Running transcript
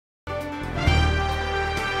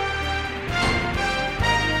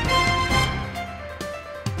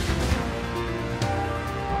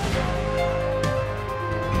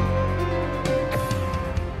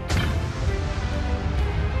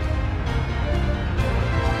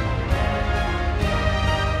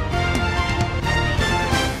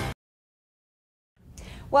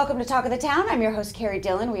Welcome to Talk of the Town. I'm your host, Carrie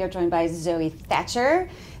Dillon. We are joined by Thatcher,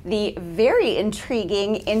 the very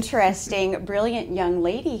intriguing, interesting, brilliant young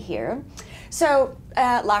lady here. So,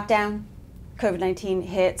 lockdown, COVID-19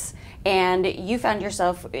 hits, and you found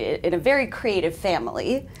yourself in a very creative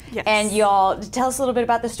family. Yes. And y'all, tell us a little bit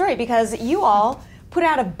about the story, because you all put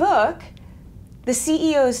out a book, The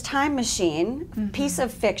CEO's Time Machine, piece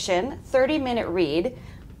of fiction, 30-minute read.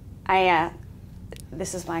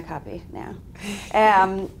 This is my copy now.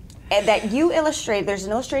 And that you illustrated. There's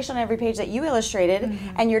an illustration on every page that you illustrated,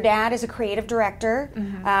 and your dad is a creative director.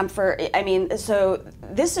 So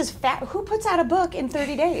this is who puts out a book in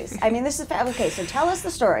 30 days? I mean, this is okay. So tell us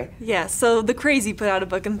the story. Yeah. So the Crazy put out a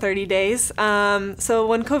book in 30 days. So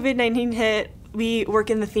when COVID-19 hit, we work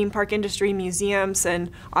in the theme park industry, museums,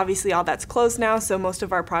 and obviously all that's closed now. So most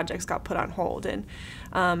of our projects got put on hold. And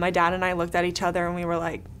my dad and I looked at each other and we were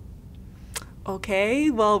like,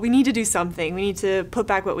 okay, well, we need to do something. We need to put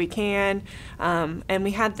back what we can. And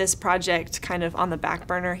we had this project kind of on the back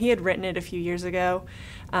burner. He had written it a few years ago,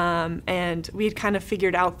 and we had kind of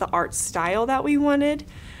figured out the art style that we wanted,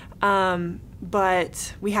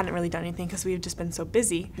 but we hadn't really done anything because we've just been so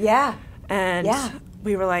busy. Yeah. And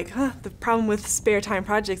we were like, the problem with spare time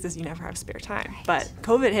projects is you never have spare time. Right. But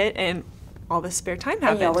COVID hit and all this spare time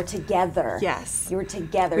happened. And y'all were together. Yes. You were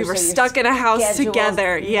together. We were stuck in a house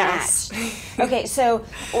together. Yes. Okay, so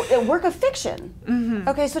work of fiction.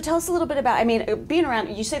 Okay, so tell us a little bit about, being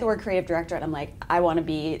around, you say the word creative director, and I'm like, I want to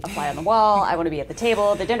be a fly on the wall. I want to be at the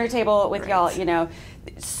table, the dinner table with y'all,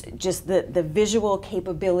 just the visual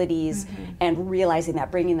capabilities and realizing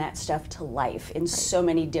that, bringing that stuff to life in so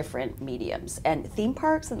many different mediums and theme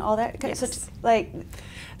parks and all that. Yes.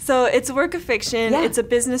 So it's a work of fiction. Yeah. It's a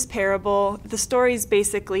business parable. The story is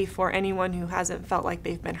basically for anyone who hasn't felt like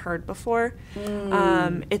they've been heard before.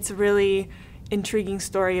 It's a really intriguing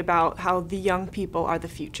story about how the young people are the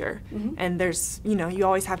future. And there's, you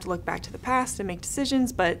always have to look back to the past and make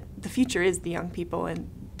decisions, but the future is the young people, and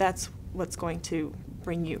that's what's going to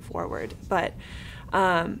bring you forward. But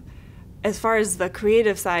as far as the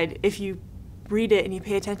creative side, if you read it and you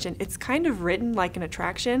pay attention, it's kind of written like an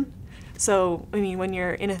attraction. So, when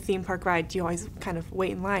you're in a theme park ride, you always kind of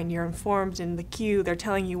wait in line. You're informed in the queue. They're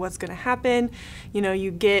telling you what's going to happen.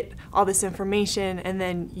 You get all this information, and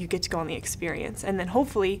then you get to go on the experience. And then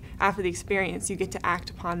hopefully, after the experience, you get to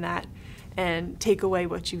act upon that and take away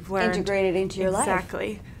what you've learned. Integrate it into your life.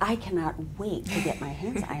 Exactly. I cannot wait to get my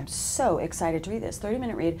hands. I am so excited to read this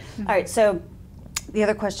 30-minute read. All right, so the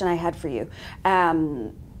other question I had for you,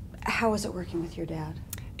 how was it working with your dad?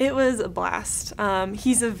 It was a blast.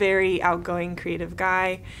 He's a very outgoing, creative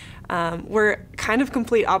guy. We're kind of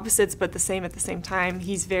complete opposites, but the same at the same time.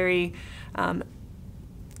 He's very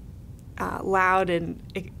loud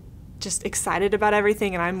and just excited about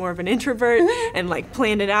everything, and I'm more of an introvert and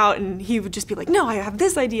plan it out, and he would just be like, no, I have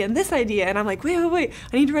this idea and this idea, and I'm like, wait,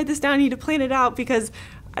 I need to write this down, I need to plan it out, because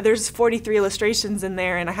there's 43 illustrations in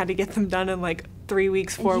there, and I had to get them done in 3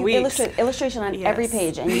 weeks, 4 weeks. Illustration on every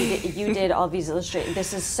page, and you did all these illustrations.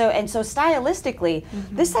 This is so stylistically,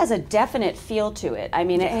 this has a definite feel to it.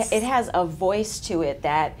 It has a voice to it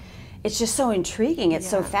that it's just so intriguing. It's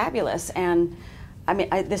so fabulous, and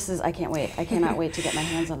I can't wait. I cannot wait to get my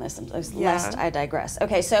hands on this. Lest I digress.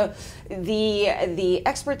 Okay, so the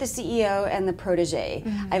expert, the CEO, and the protege.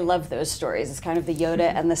 I love those stories. It's kind of the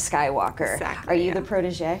Yoda and the Skywalker. Exactly. Are you the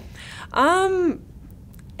protege?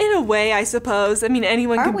 In a way, I suppose.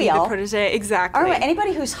 Anyone can be the protege. Exactly.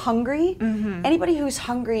 Anybody who's hungry, anybody who's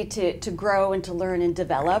hungry to grow and to learn and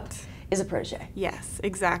develop is a protege. Yes,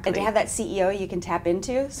 exactly. And to have that CEO you can tap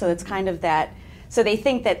into, so it's kind of that. So they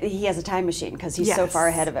think that he has a time machine because he's so far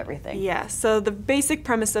ahead of everything. Yeah, so the basic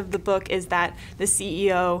premise of the book is that the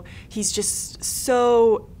CEO, he's just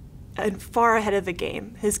so far ahead of the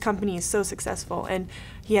game. His company is so successful, and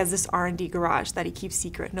he has this R&D garage that he keeps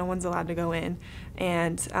secret. No one's allowed to go in.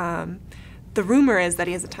 And the rumor is that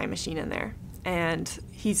he has a time machine in there. And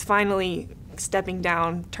he's finally stepping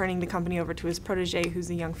down, turning the company over to his protege, who's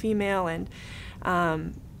a young female, and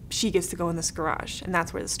she gets to go in this garage, and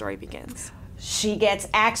that's where the story begins. She gets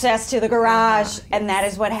access to the garage, and that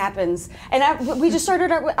is what happens. And we just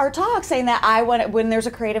started our talk saying that when there's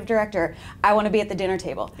a creative director, I want to be at the dinner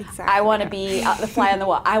table. Exactly. I want to be the fly on the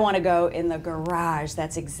wall. I want to go in the garage.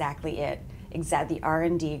 That's exactly it. The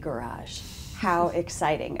R&D garage. How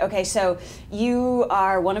exciting. Okay, so you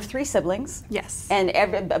are one of 3 siblings. Yes. And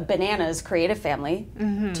Bananas creative family.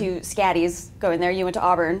 2 Scaddies go in there. You went to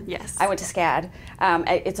Auburn. Yes. I went to SCAD.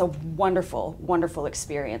 It's a wonderful, wonderful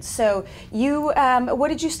experience. So you, what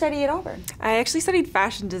did you study at Auburn? I actually studied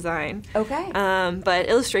fashion design. Okay. But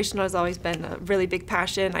illustration has always been a really big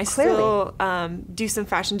passion. I Clearly. still do some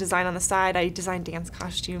fashion design on the side. I design dance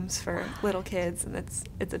costumes for little kids, and it's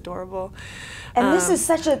adorable. And this is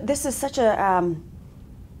such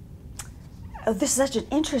an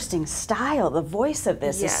interesting style. The voice of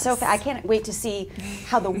this is so. I can't wait to see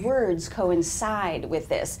how the words coincide with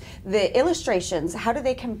this. The illustrations, how do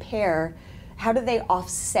they compare? How do they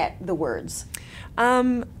offset the words?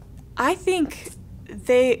 I think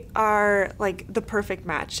they are like the perfect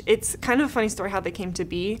match. It's kind of a funny story how they came to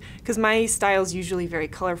be, because my style is usually very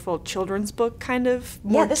colorful children's book kind of,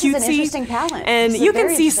 more this cutesy. is an interesting palette. And you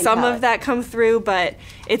can see some of that come through, but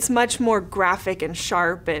it's much more graphic and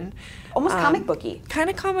sharp and almost comic booky. Kind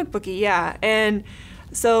of comic booky, yeah. And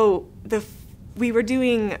so we were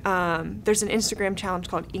doing, there's an Instagram challenge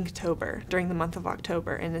called Inktober during the month of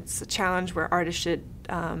October, and it's a challenge where artists should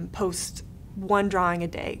post 1 drawing a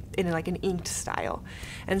day in like an inked style.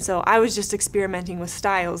 And so I was just experimenting with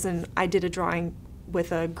styles, and I did a drawing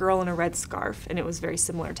with a girl in a red scarf, and it was very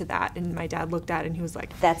similar to that. And my dad looked at it and he was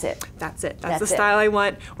like, "That's it. That's it. That's the style I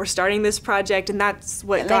want. We're starting this project," and that's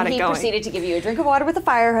what got it going. And then he proceeded to give you a drink of water with a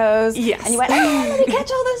fire hose. Yes. And you went, "Oh, let me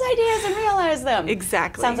catch all those ideas and realize them."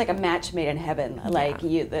 Exactly. Sounds like a match made in heaven. Like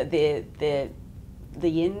you, the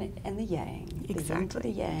yin and the yang. The yin to the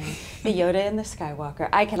yang. The Yoda and the Skywalker.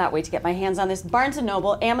 I cannot wait to get my hands on this. Barnes &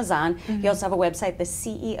 Noble, Amazon. You also have a website, the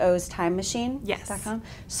CEO's Time Machine. Yes. .com.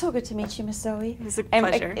 So good to meet you, Miss Zoe. It was a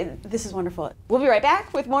pleasure. This is wonderful. We'll be right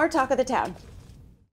back with more Talk of the Town.